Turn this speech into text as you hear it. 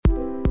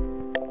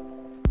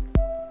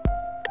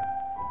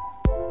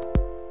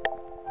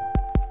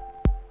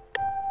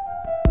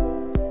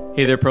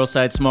Hey there,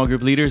 Pearlside small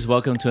group leaders.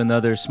 Welcome to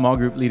another Small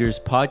Group Leaders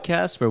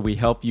podcast where we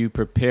help you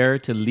prepare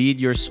to lead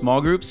your small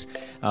groups.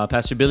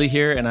 Pastor Billy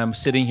here, and I'm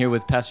sitting here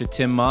with Pastor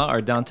Tim Ma,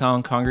 our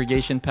downtown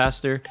congregation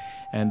pastor.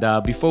 And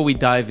before we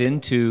dive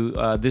into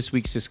this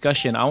week's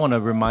discussion, I want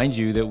to remind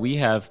you that we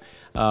have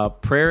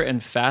prayer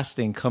and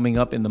fasting coming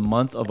up in the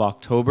month of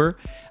October.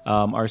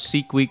 Our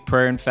Seek Week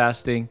prayer and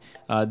fasting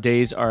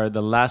days are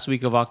the last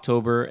week of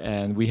October,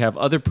 and we have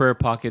other prayer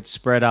pockets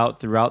spread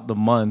out throughout the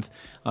month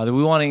that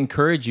we want to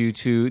encourage you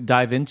to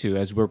dive into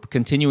as we're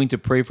continuing to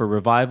pray for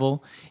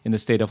revival in the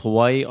state of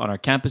Hawaii, on our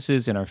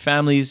campuses, in our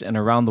families, and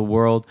around the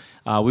world.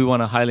 We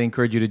want to highly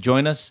encourage you to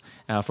join us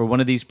for one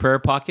of these prayer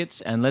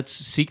pockets, and let's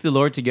seek the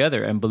Lord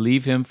together and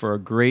believe Him for a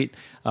great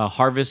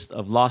harvest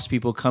of lost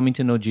people coming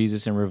to know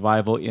Jesus and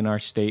revival in our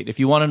state. If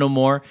you want to know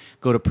more,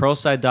 go to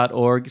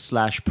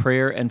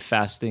pearlside.org/prayer and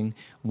fasting.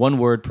 One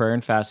word, prayer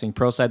and fasting,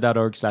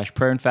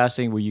 pearlside.org/prayer and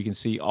fasting, where you can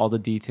see all the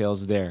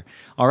details there.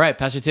 All right,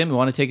 Pastor Tim, you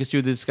want to take us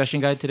through the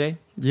discussion guide today?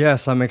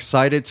 Yes, I'm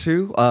excited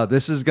to.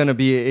 This is going to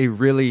be a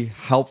really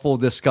helpful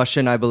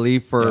discussion, I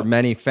believe, for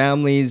many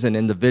families and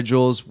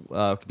individuals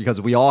because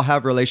we all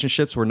have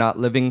relationships. We're not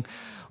living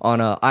on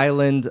an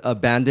island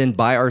abandoned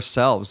by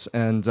ourselves.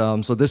 And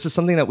so this is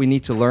something that we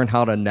need to learn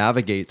how to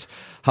navigate.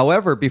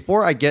 However,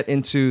 before I get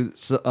into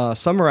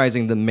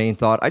summarizing the main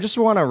thought, I just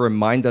want to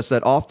remind us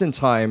that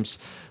oftentimes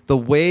the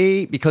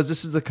way, because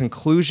this is the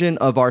conclusion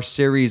of our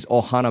series,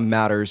 Ohana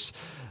Matters,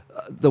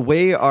 the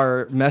way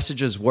our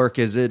messages work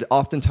is it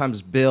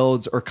oftentimes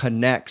builds or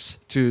connects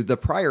to the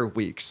prior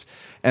weeks.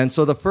 And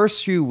so the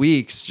first few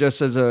weeks, just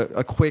as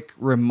a quick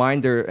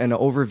reminder and an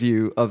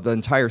overview of the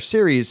entire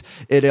series,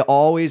 it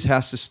always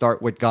has to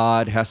start with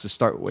God, has to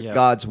start with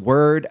God's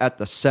word at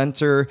the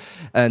center.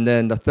 And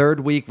then the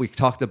third week, we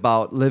talked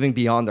about living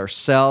beyond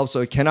ourselves.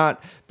 So it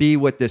cannot be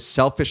with this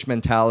selfish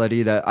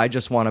mentality that I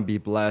just want to be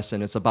blessed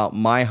and it's about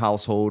my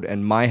household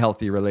and my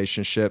healthy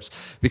relationships.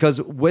 Because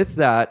with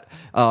that,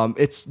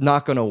 it's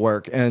not going to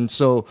work. And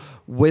so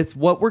with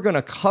what we're going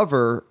to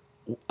cover,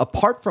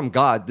 apart from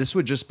God, this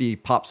would just be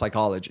pop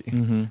psychology.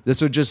 Mm-hmm.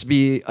 This would just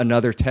be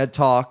another TED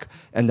Talk,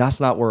 and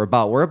that's not what we're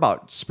about. We're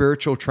about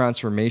spiritual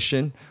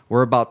transformation.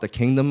 We're about the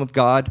kingdom of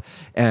God.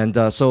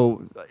 And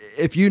so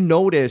if you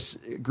notice,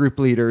 group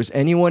leaders,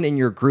 anyone in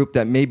your group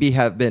that maybe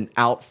have been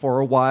out for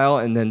a while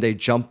and then they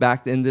jump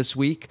back in this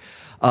week,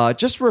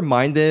 just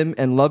remind them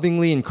and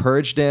lovingly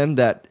encourage them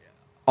that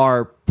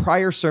our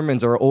prior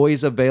sermons are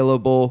always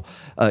available,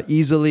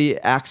 easily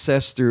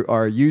accessed through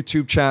our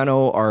YouTube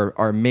channel,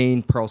 our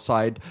main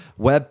Pearlside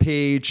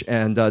webpage,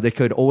 and they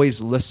could always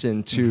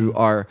listen to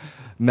our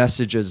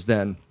messages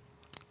then.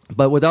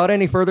 But without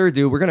any further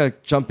ado, we're going to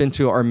jump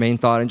into our main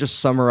thought and just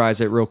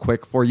summarize it real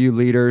quick for you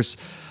leaders.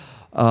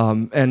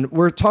 And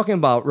we're talking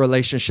about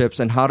relationships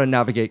and how to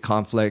navigate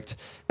conflict.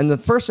 And the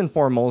first and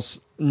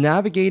foremost,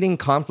 navigating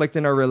conflict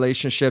in our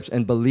relationships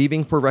and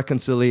believing for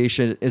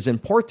reconciliation is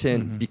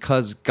important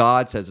because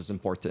God says it's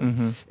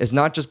important. It's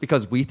not just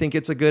because we think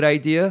it's a good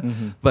idea,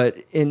 but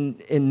in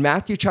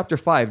Matthew chapter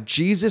 5,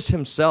 Jesus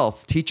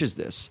himself teaches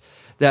this,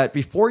 that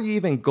before you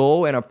even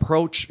go and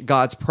approach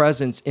God's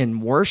presence in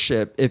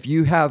worship, if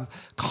you have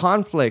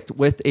conflict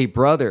with a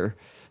brother,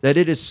 that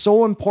it is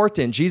so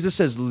important. Jesus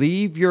says,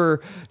 leave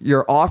your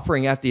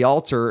offering at the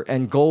altar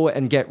and go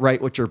and get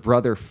right with your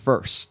brother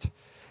first.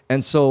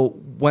 And so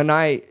when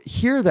I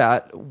hear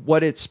that,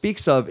 what it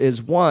speaks of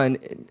is, one,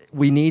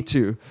 we need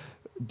to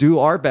do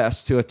our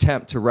best to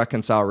attempt to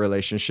reconcile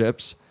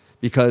relationships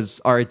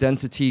because our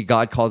identity,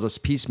 God calls us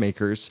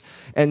peacemakers.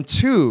 And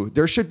two,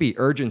 there should be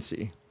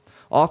urgency.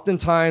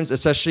 Oftentimes,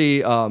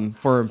 especially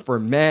for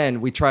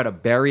men, we try to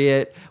bury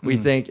it. We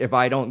think if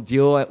I don't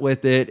deal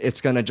with it,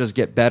 it's going to just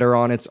get better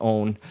on its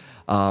own.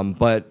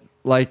 But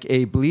like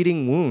a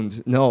bleeding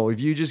wound, no,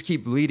 if you just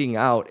keep bleeding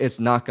out,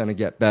 it's not going to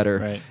get better.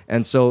 Right.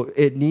 And so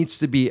it needs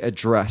to be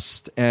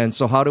addressed. And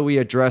so how do we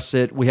address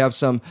it? We have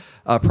some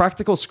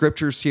practical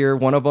scriptures here.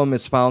 One of them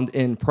is found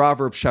in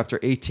Proverbs chapter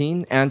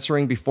 18.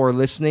 Answering before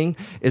listening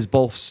is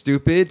both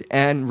stupid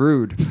and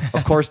rude.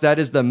 Of course, that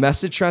is the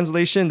Message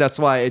translation. That's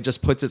why it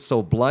just puts it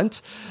so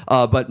blunt.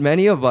 But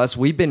many of us,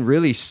 we've been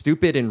really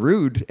stupid and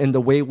rude in the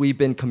way we've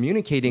been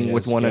communicating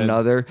with one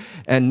another.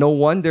 And no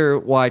wonder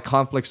why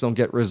conflicts don't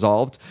get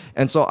resolved.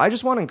 And so I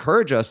just want to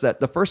encourage us that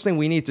the first thing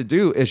we need to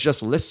do is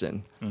just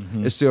listen,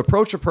 is to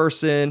approach a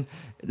person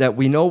that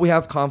we know we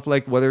have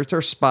conflict, whether it's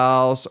our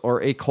spouse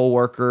or a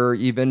coworker,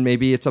 even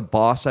maybe it's a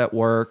boss at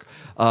work.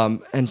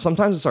 And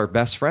sometimes it's our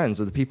best friends,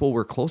 the people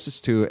we're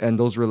closest to. And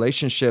those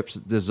relationships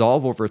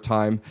dissolve over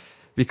time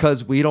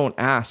because we don't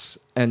ask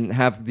and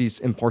have these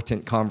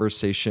important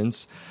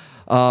conversations.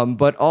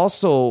 But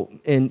also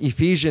in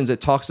Ephesians,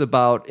 it talks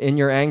about, in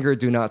your anger,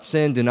 do not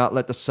sin. Do not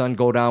let the sun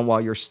go down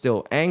while you're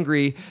still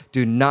angry.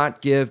 Do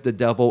not give the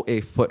devil a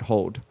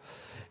foothold.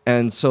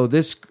 And so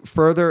this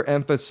further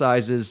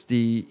emphasizes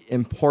the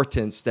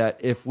importance that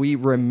if we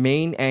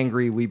remain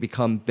angry, we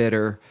become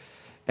bitter.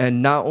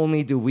 And not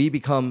only do we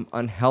become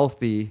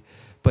unhealthy,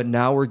 but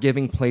now we're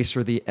giving place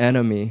for the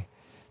enemy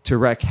to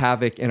wreak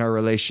havoc in our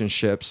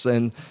relationships.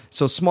 And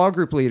so small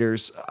group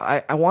leaders,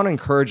 I want to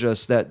encourage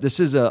us that this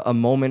is a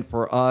moment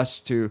for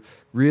us to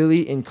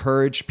really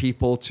encourage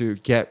people to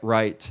get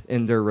right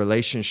in their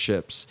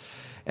relationships.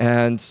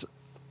 And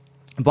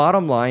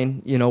bottom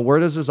line, where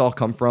does this all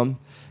come from?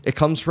 It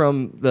comes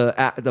from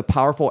the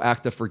powerful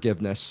act of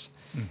forgiveness.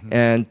 Mm-hmm.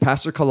 And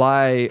Pastor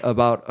Kalai,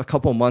 about a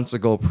couple months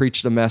ago,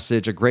 preached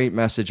a great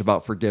message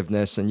about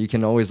forgiveness. And you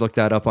can always look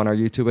that up on our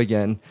YouTube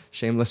again,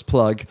 shameless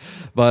plug.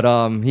 But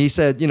he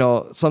said,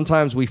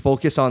 sometimes we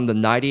focus on the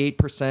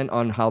 98%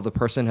 on how the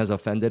person has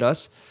offended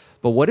us.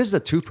 But what is the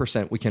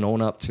 2% we can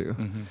own up to?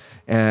 Mm-hmm.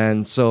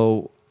 And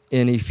so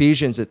in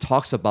Ephesians, it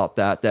talks about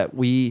that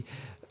we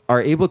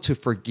are able to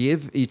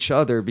forgive each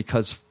other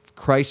because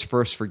Christ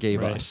first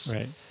forgave us.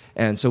 Right.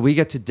 And so we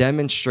get to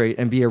demonstrate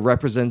and be a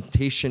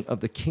representation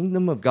of the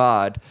kingdom of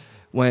God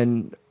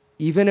when,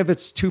 even if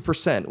it's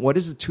 2%, what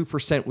is the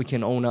 2% we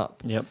can own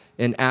up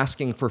in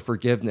asking for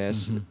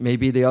forgiveness? Mm-hmm.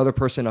 Maybe the other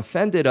person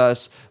offended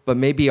us, but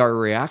maybe our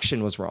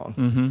reaction was wrong.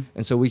 Mm-hmm.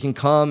 And so we can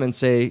come and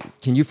say,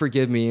 can you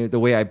forgive me the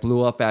way I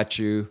blew up at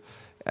you,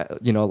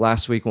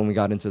 last week when we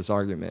got into this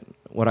argument?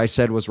 What I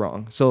said was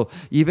wrong. So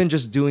even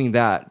just doing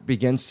that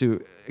begins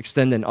to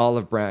extend an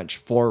olive branch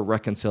for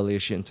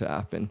reconciliation to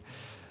happen.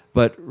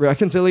 But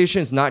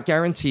reconciliation is not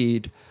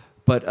guaranteed,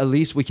 but at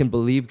least we can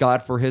believe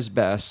God for his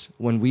best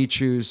when we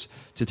choose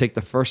to take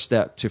the first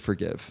step to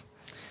forgive.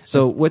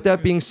 So with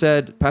that being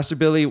said, Pastor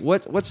Billy,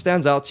 what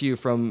stands out to you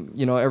from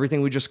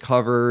everything we just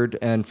covered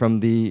and from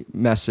the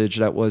message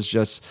that was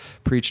just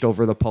preached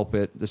over the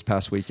pulpit this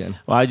past weekend?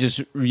 Well, I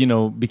just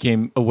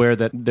became aware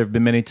that there have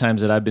been many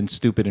times that I've been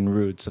stupid and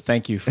rude. So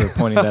thank you for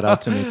pointing that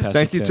out to me, Pastor.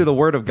 Thank you to the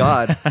Word of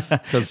God.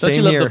 Don't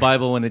you love the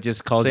Bible when it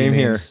just calls you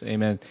names? Here.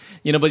 Amen.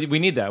 But we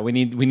need that. We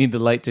need the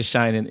light to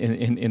shine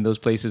in those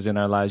places in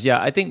our lives. Yeah,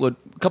 I think a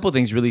couple of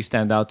things really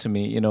stand out to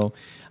me.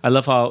 I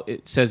love how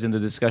it says in the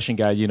discussion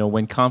guide,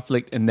 when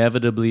conflict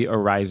inevitably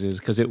arises,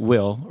 because it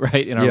will,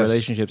 right, in our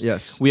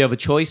relationships, we have a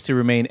choice to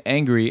remain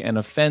angry and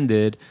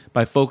offended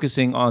by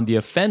focusing on the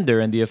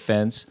offender and the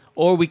offense,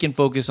 or we can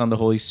focus on the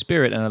Holy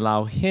Spirit and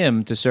allow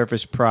him to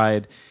surface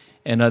pride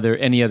and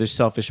any other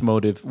selfish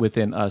motive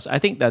within us. I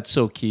think that's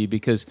so key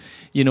because,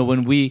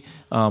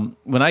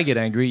 when I get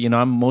angry,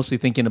 I'm mostly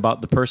thinking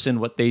about the person,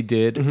 what they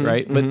did, mm-hmm,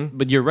 right? Mm-hmm.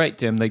 But you're right,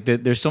 Tim. Like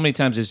there's so many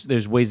times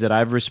there's ways that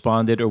I've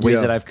responded or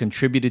ways that I've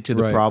contributed to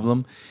the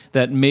problem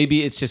that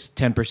maybe it's just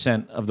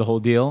 10% of the whole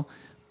deal,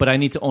 but I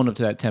need to own up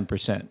to that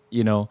 10%,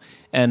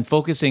 and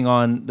focusing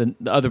on the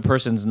other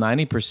person's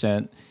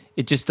 90%.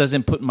 It just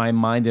doesn't put my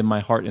mind and my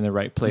heart in the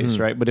right place,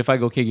 right? But if I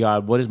go, okay,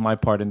 God, what is my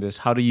part in this?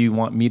 How do you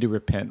want me to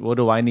repent? What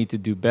do I need to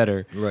do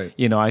better? Right.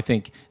 I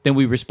think then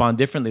we respond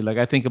differently. Like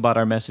I think about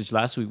our message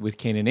last week with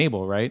Cain and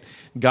Abel, right?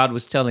 God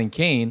was telling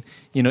Cain,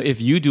 if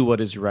you do what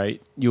is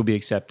right, you'll be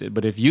accepted.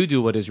 But if you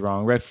do what is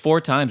wrong, right?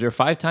 4 times or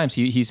 5 times,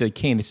 he said,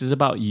 Cain, this is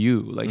about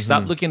you. Like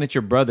stop looking at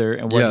your brother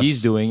and what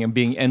he's doing and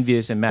being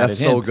envious and mad at him. That's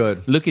so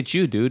good. Look at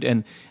you, dude.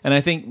 And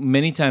I think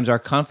many times our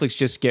conflicts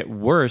just get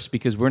worse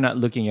because we're not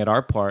looking at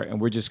our part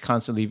and we're just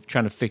constantly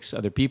trying to fix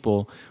other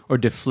people or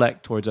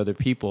deflect towards other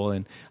people.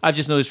 And I've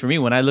just noticed for me,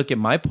 when I look at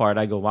my part,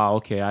 I go, wow,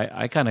 okay,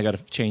 I kind of got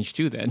to change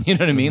too then. You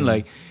know what I mean?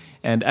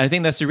 And I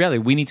think that's the reality.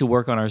 We need to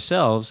work on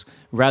ourselves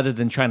rather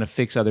than trying to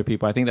fix other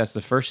people. I think that's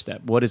the first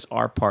step. What is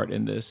our part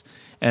in this?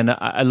 And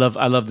I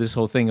love this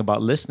whole thing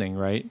about listening,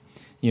 right?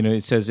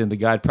 It says in the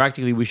guide,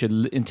 practically we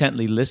should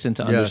intently listen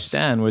to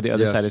understand where the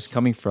other side is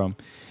coming from.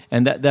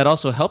 And that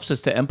also helps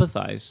us to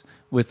empathize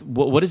with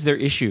what is their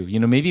issue.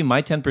 Maybe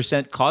my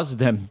 10% caused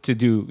them to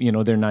do,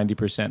 their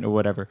 90% or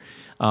whatever.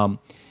 And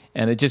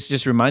it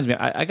just reminds me,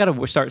 I got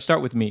to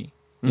start with me.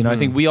 I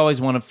think we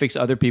always want to fix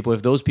other people.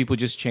 If those people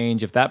just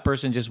change, if that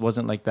person just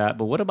wasn't like that,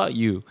 but what about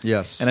you?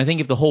 Yes. And I think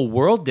if the whole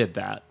world did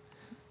that,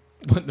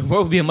 the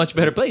world would be a much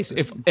better place.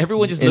 If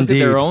everyone just looked at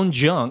their own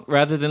junk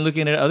rather than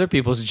looking at other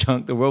people's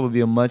junk, the world would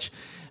be a much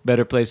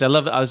better place. I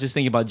was just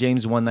thinking about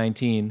James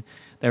 1:19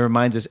 that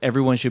reminds us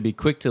everyone should be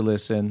quick to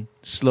listen,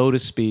 slow to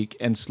speak,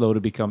 and slow to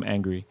become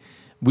angry.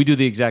 We do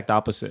the exact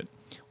opposite.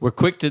 We're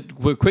quick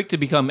to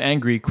become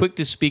angry, quick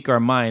to speak our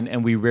mind,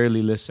 and we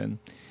rarely listen.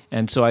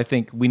 And so I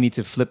think we need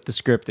to flip the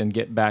script and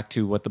get back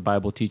to what the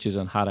Bible teaches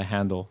on how to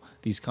handle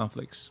these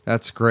conflicts.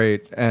 That's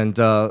great. And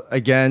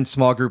again,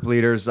 small group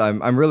leaders,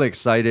 I'm really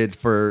excited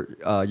for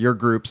your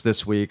groups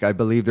this week. I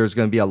believe there's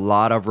going to be a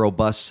lot of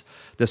robust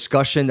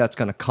discussion that's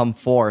going to come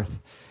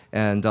forth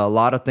and a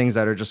lot of things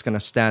that are just going to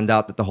stand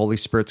out that the Holy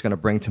Spirit's going to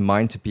bring to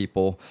mind to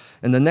people.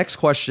 And the next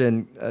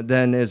question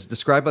then is,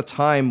 describe a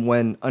time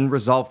when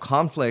unresolved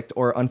conflict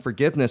or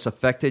unforgiveness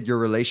affected your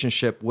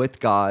relationship with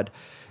God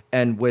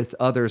and with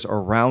others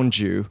around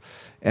you.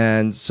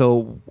 And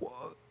so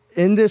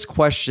in this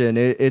question,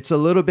 it's a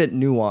little bit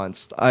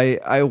nuanced.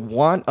 I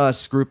want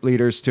us group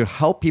leaders to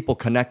help people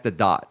connect the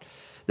dot.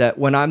 that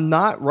when I'm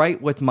not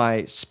right with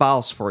my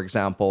spouse, for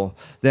example,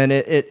 then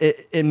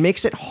it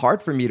makes it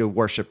hard for me to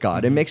worship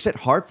God. It makes it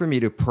hard for me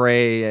to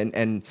pray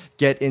and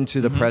get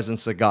into the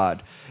presence of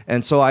God.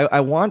 And so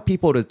I want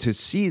people to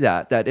see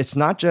that it's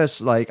not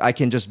just like I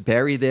can just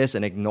bury this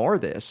and ignore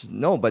this.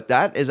 No, but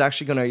that is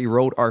actually going to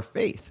erode our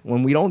faith.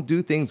 When we don't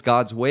do things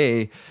God's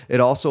way, it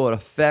also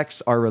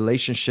affects our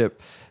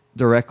relationship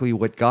directly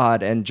with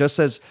God. And just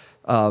as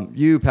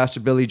you, Pastor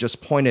Billy,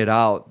 just pointed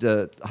out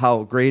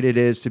how great it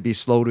is to be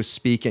slow to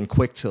speak and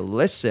quick to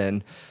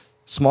listen.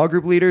 Small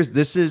group leaders,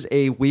 this is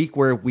a week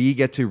where we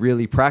get to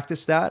really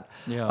practice that.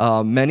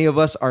 Yeah. Many of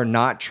us are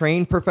not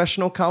trained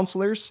professional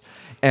counselors.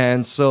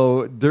 And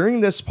so during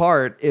this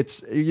part,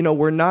 it's,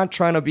 we're not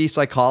trying to be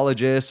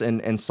psychologists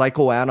and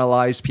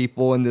psychoanalyze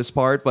people in this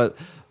part, but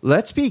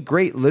let's be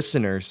great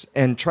listeners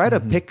and try to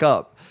pick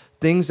up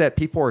things that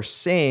people are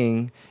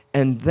saying.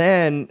 And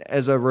then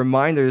as a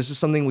reminder, this is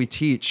something we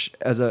teach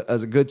as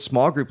a good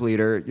small group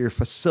leader, you're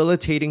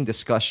facilitating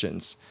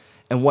discussions.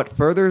 And what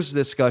furthers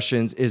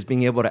discussions is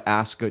being able to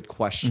ask good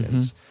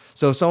questions.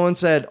 So if someone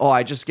said, oh,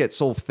 I just get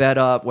so fed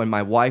up when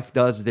my wife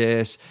does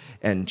this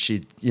and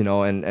she,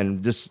 and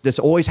this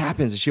always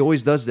happens and she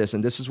always does this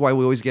and this is why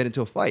we always get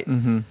into a fight.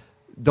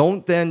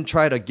 Don't then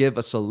try to give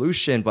a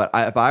solution. But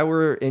if I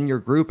were in your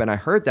group and I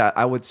heard that,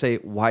 I would say,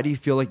 why do you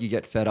feel like you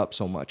get fed up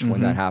so much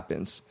when that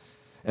happens?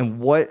 And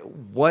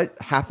what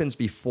happens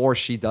before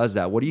she does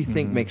that? What do you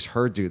think makes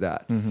her do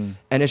that?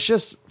 And it's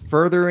just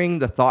furthering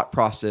the thought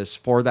process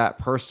for that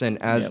person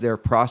as they're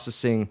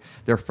processing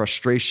their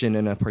frustration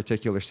in a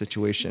particular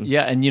situation.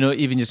 Yeah, and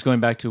even just going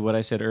back to what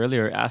I said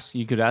earlier,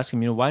 you could ask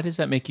him, why does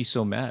that make you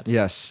so mad?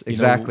 Yes,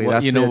 exactly.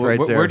 That's it right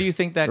there. Where do you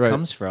think that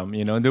comes from?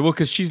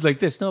 Because she's like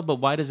this. No, but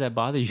why does that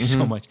bother you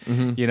so much?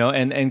 And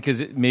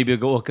because maybe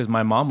go, because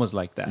my mom was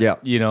like that. Yeah.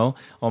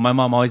 My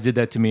mom always did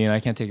that to me, and I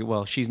can't take it.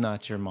 Well, she's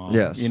not your mom.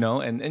 Yes.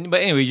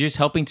 But anyway, you're just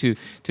helping to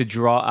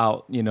draw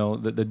out,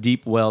 the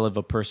deep well of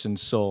a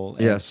person's soul.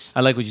 And yes. I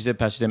like what you said,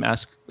 Pastor Tim.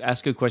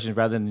 Ask good questions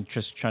rather than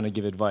just trying to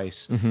give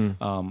advice.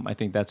 I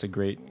think that's a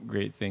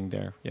great thing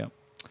there. Yeah.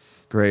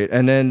 Great.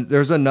 And then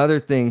there's another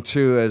thing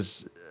too,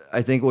 as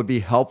I think would be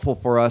helpful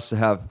for us to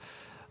have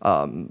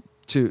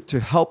to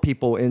help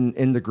people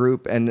in the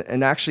group.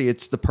 And actually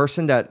it's the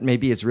person that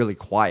maybe is really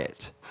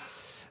quiet.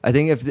 I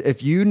think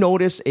if you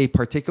notice a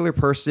particular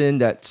person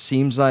that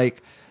seems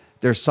like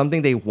there's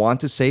something they want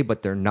to say,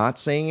 but they're not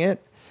saying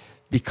it,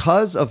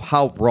 because of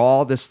how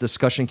raw this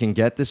discussion can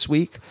get this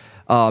week,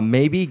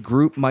 maybe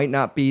group might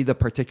not be the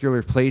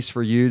particular place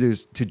for you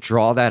to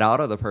draw that out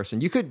of the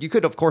person. You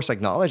could of course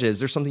acknowledge it. Is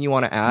there something you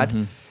want to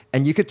add?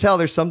 And you could tell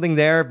there's something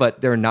there,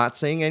 but they're not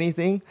saying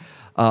anything.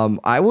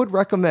 I would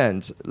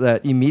recommend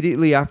that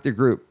immediately after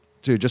group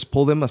to just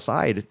pull them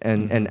aside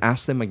and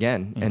ask them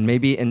again. And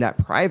maybe in that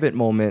private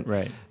moment,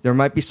 there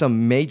might be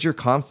some major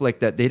conflict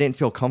that they didn't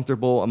feel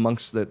comfortable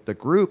amongst the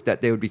group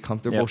that they would be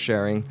comfortable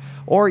sharing.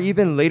 Or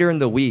even later in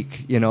the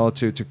week,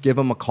 to give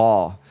them a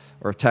call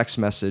or a text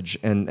message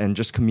and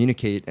just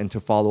communicate and to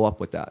follow up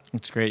with that.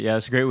 It's great. Yeah,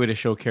 it's a great way to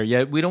show care.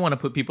 Yeah, we don't want to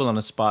put people on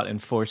the spot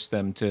and force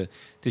them to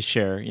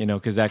share,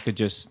 because that could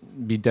just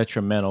be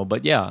detrimental.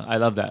 But yeah, I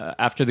love that.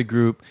 After the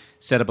group,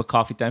 set up a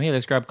coffee time. Hey,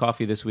 let's grab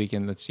coffee this week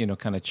and let's,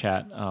 kind of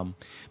chat.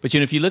 But,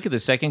 if you look at the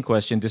second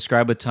question,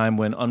 describe a time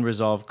when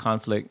unresolved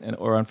conflict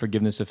or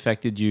unforgiveness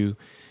affected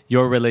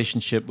your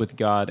relationship with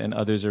God and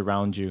others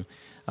around you.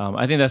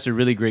 I think that's a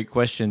really great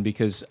question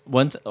because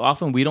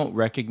often we don't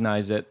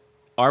recognize that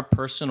our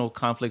personal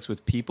conflicts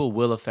with people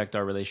will affect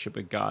our relationship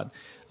with God.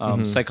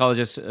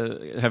 Psychologists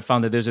have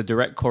found that there's a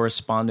direct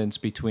correspondence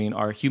between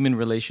our human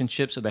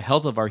relationships, or the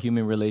health of our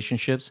human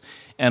relationships,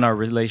 and our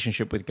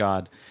relationship with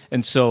God.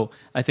 And so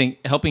I think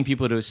helping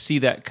people to see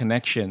that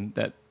connection,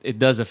 that it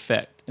does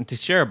affect, and to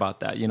share about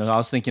that. I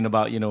was thinking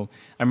about, I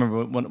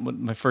remember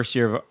when my first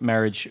year of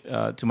marriage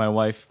to my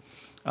wife,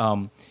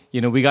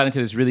 we got into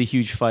this really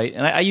huge fight.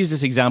 And I use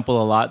this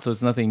example a lot, so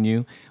it's nothing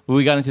new. But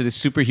we got into this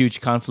super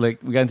huge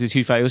conflict. We got into this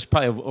huge fight. It was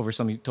probably over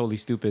something totally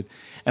stupid.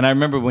 And I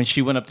remember when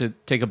she went up to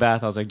take a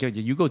bath, I was like,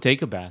 you go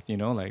take a bath,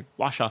 like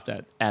wash off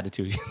that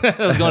attitude that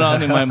was going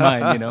on in my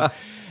mind,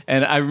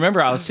 And I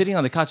remember I was sitting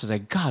on the couch. I was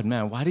like, God,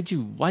 man, why did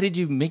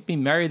you make me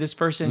marry this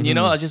person?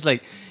 I was just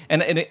like,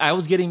 and I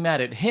was getting mad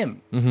at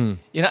him. And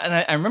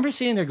I remember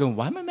sitting there going,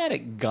 why am I mad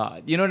at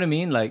God? You know what I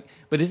mean? Like,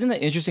 but isn't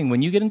that interesting?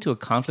 When you get into a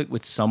conflict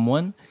with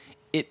someone,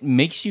 it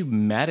makes you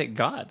mad at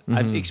God.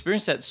 I've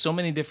experienced that so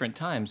many different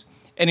times.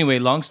 Anyway,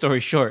 long story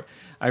short,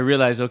 I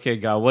realized, okay,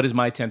 God, what is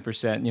my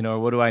 10%? Or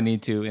what do I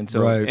need to? And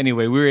so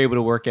anyway, we were able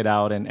to work it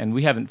out, and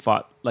we haven't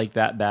fought like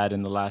that bad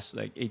in the last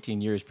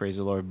 18 years, praise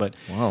the Lord. But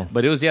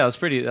but it was that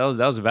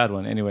was a bad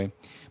one anyway.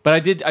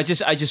 But I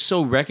just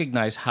so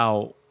recognized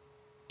how,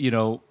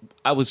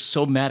 I was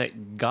so mad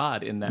at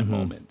God in that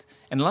moment.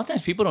 And a lot of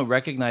times people don't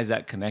recognize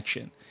that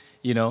connection,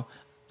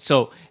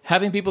 So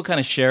having people kind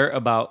of share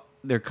about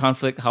their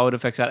conflict, how it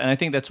affects that. And I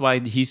think that's why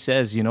he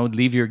says,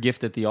 leave your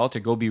gift at the altar,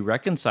 go be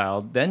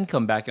reconciled, then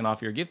come back and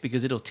offer your gift,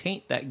 because it'll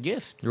taint that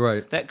gift.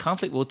 Right. That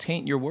conflict will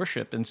taint your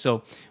worship. And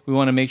so we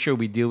want to make sure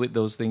we deal with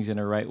those things in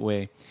the right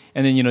way.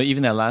 And then,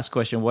 even that last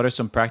question, what are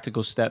some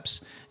practical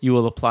steps you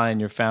will apply in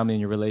your family and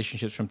your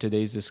relationships from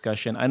today's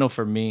discussion? I know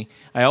for me,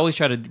 I always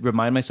try to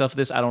remind myself of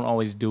this. I don't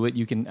always do it.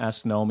 You can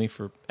ask Naomi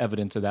for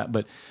evidence of that.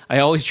 But I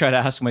always try to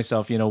ask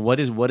myself,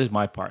 what is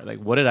my part? Like,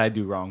 what did I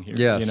do wrong here?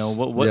 Yes.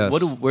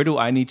 Where do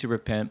I need to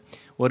repent?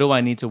 What do I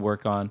need to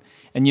work on?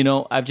 And,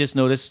 I've just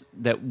noticed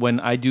that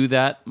when I do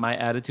that, my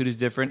attitude is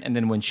different. And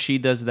then when she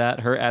does that,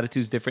 her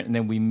attitude is different. And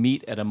then we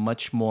meet at a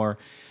much more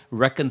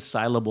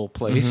reconcilable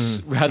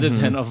place rather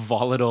than a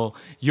volatile,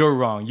 you're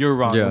wrong,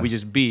 Yeah. and we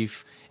just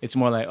beef. It's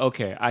more like,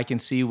 okay, I can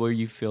see where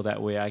you feel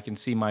that way. I can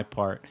see my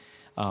part.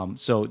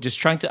 So just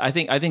trying to, I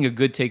think a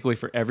good takeaway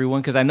for everyone,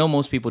 because I know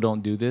most people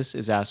don't do this,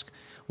 is ask,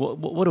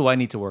 what do I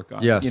need to work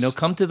on? Yes.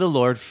 Come to the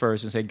Lord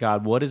first and say,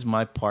 God, what is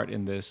my part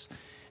in this?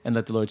 And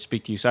let the Lord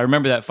speak to you. So I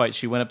remember that fight.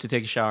 She went up to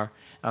take a shower.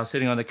 I was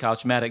sitting on the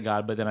couch mad at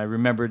God, but then I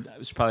remembered, it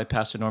was probably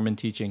Pastor Norman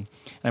teaching.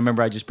 And I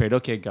remember I just prayed,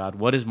 okay, God,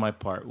 what is my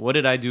part? What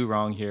did I do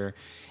wrong here?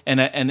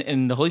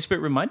 And the Holy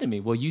Spirit reminded me,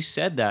 well, you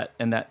said that,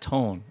 and that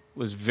tone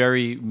was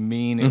very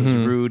mean. It was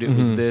rude. It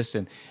was this.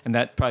 And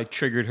that probably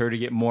triggered her to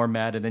get more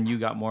mad. And then you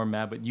got more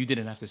mad, but you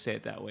didn't have to say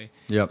it that way.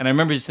 Yep. And I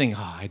remember just thinking,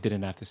 I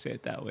didn't have to say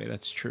it that way.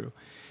 That's true.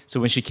 So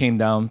when she came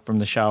down from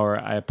the shower,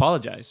 I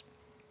apologized.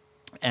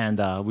 And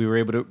we were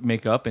able to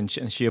make up, and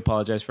she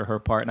apologized for her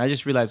part. And I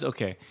just realized,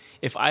 okay,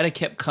 if I'd have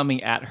kept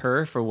coming at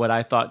her for what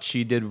I thought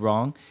she did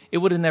wrong, it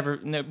would have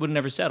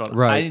never settled.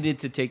 Right. I needed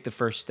to take the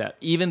first step.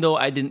 Even though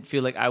I didn't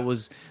feel like I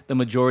was the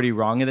majority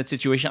wrong in that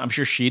situation, I'm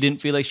sure she didn't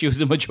feel like she was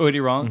the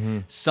majority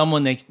wrong.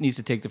 Someone needs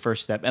to take the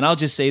first step. And I'll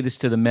just say this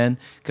to the men,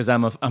 because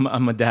I'm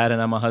a dad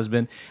and I'm a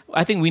husband.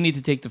 I think we need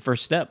to take the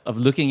first step of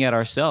looking at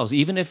ourselves.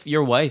 Even if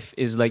your wife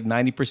is like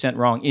 90%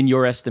 wrong in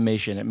your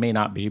estimation, it may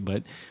not be,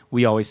 but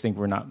we always think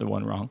we're not the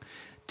one wrong.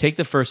 Take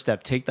the first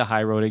step, take the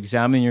high road,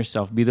 examine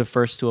yourself, be the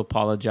first to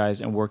apologize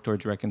and work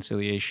towards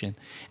reconciliation.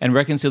 And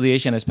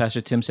reconciliation, as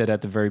Pastor Tim said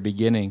at the very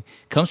beginning,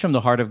 comes from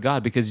the heart of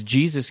God, because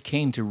Jesus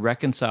came to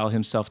reconcile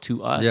himself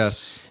to us.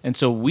 Yes. And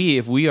so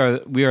if we are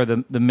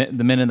the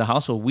men in the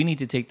household, we need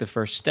to take the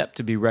first step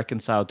to be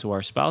reconciled to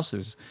our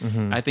spouses.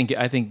 I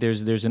think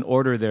there's an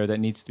order there that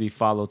needs to be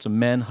followed. So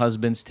men,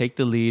 husbands, take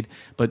the lead,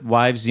 but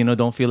wives,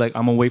 don't feel like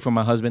I'm away from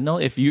my husband. No,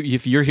 if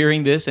you're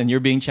hearing this and you're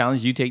being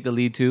challenged, you take the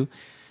lead too.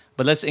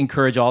 But let's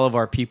encourage all of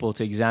our people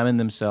to examine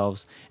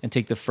themselves and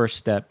take the first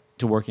step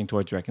to working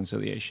towards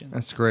reconciliation.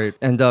 That's great.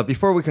 And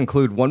before we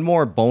conclude, one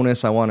more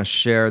bonus I want to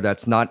share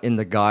that's not in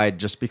the guide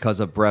just because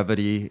of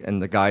brevity,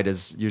 and the guide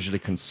is usually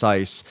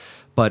concise.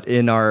 But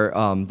in our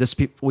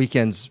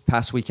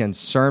past weekend's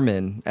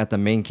sermon at the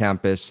main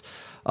campus,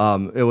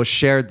 it was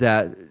shared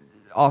that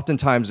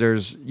oftentimes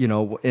there's,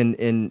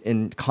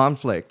 in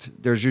conflict,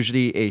 there's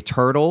usually a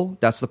turtle.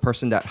 That's the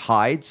person that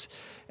hides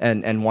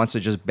and wants to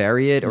just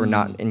bury it or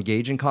not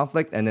engage in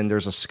conflict. And then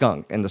there's a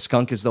skunk. And the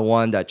skunk is the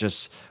one that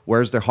just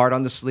wears their heart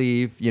on the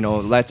sleeve,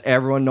 lets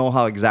everyone know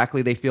how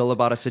exactly they feel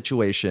about a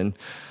situation.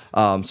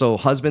 So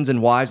husbands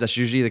and wives, that's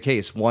usually the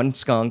case. One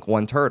skunk,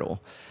 one turtle.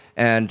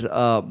 And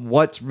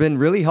what's been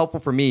really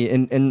helpful for me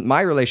in my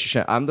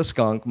relationship, I'm the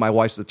skunk, my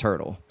wife's the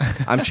turtle.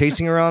 I'm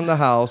chasing her around the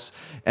house,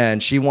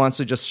 and she wants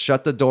to just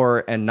shut the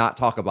door and not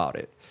talk about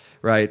it,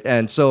 right?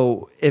 And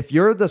so if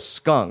you're the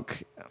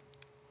skunk,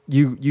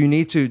 you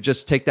need to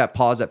just take that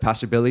pause that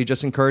Pastor Billy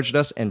just encouraged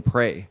us and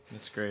pray.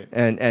 That's great.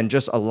 And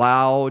just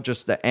allow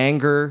just the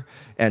anger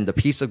and the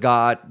peace of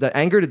God, the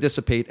anger to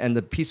dissipate and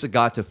the peace of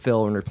God to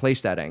fill and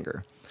replace that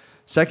anger.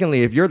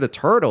 Secondly, if you're the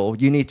turtle,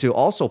 you need to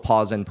also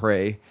pause and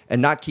pray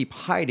and not keep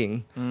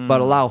hiding,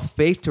 but allow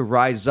faith to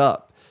rise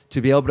up,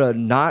 to be able to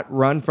not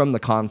run from the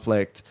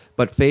conflict,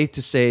 but faith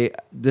to say,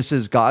 this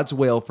is God's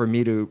will for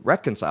me to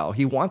reconcile.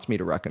 He wants me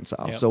to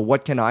reconcile. Yep. So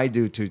what can I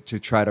do to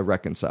try to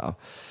reconcile?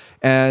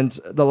 And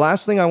the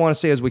last thing I want to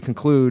say as we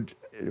conclude,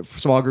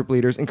 small group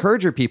leaders,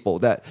 encourage your people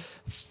that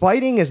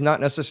fighting is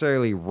not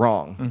necessarily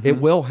wrong.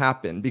 It will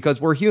happen because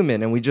we're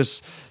human, and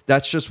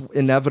that's just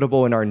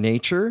inevitable in our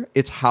nature.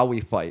 It's how we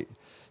fight.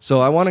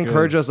 So I want to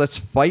encourage us, let's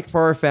fight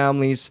for our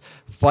families,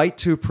 fight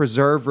to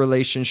preserve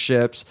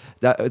relationships.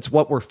 That it's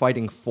what we're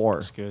fighting for.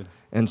 That's good.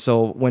 And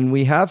so when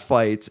we have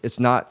fights, it's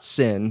not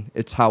sin,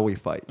 it's how we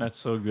fight. That's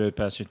so good,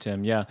 Pastor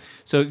Tim. Yeah.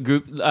 So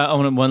group, I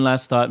want one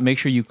last thought. Make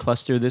sure you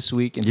cluster this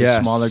week into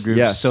smaller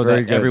groups so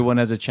that everyone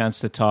has a chance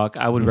to talk.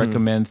 I would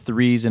recommend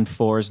 3s and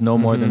 4s, no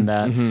more than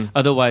that.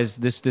 Otherwise,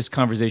 this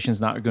conversation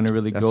is not going to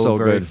really go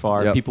very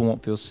far. Yep. People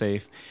won't feel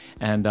safe.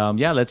 And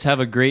let's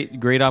have a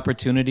great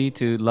opportunity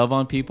to love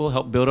on people,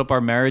 help build up our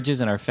marriages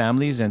and our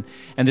families. And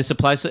this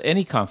applies to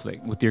any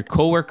conflict with your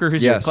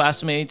coworkers, your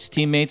classmates,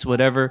 teammates,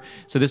 whatever.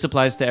 So this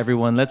applies to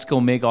everyone. Let's go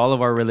make all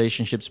of our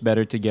relationships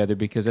better together,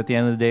 because at the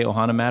end of the day,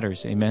 Ohana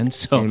matters. Amen.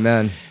 So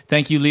amen.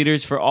 Thank you,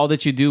 leaders, for all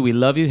that you do. We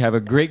love you. Have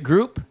a great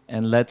group,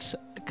 and let's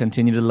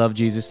continue to love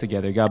Jesus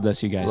together. God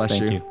bless you guys.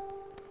 Thank you.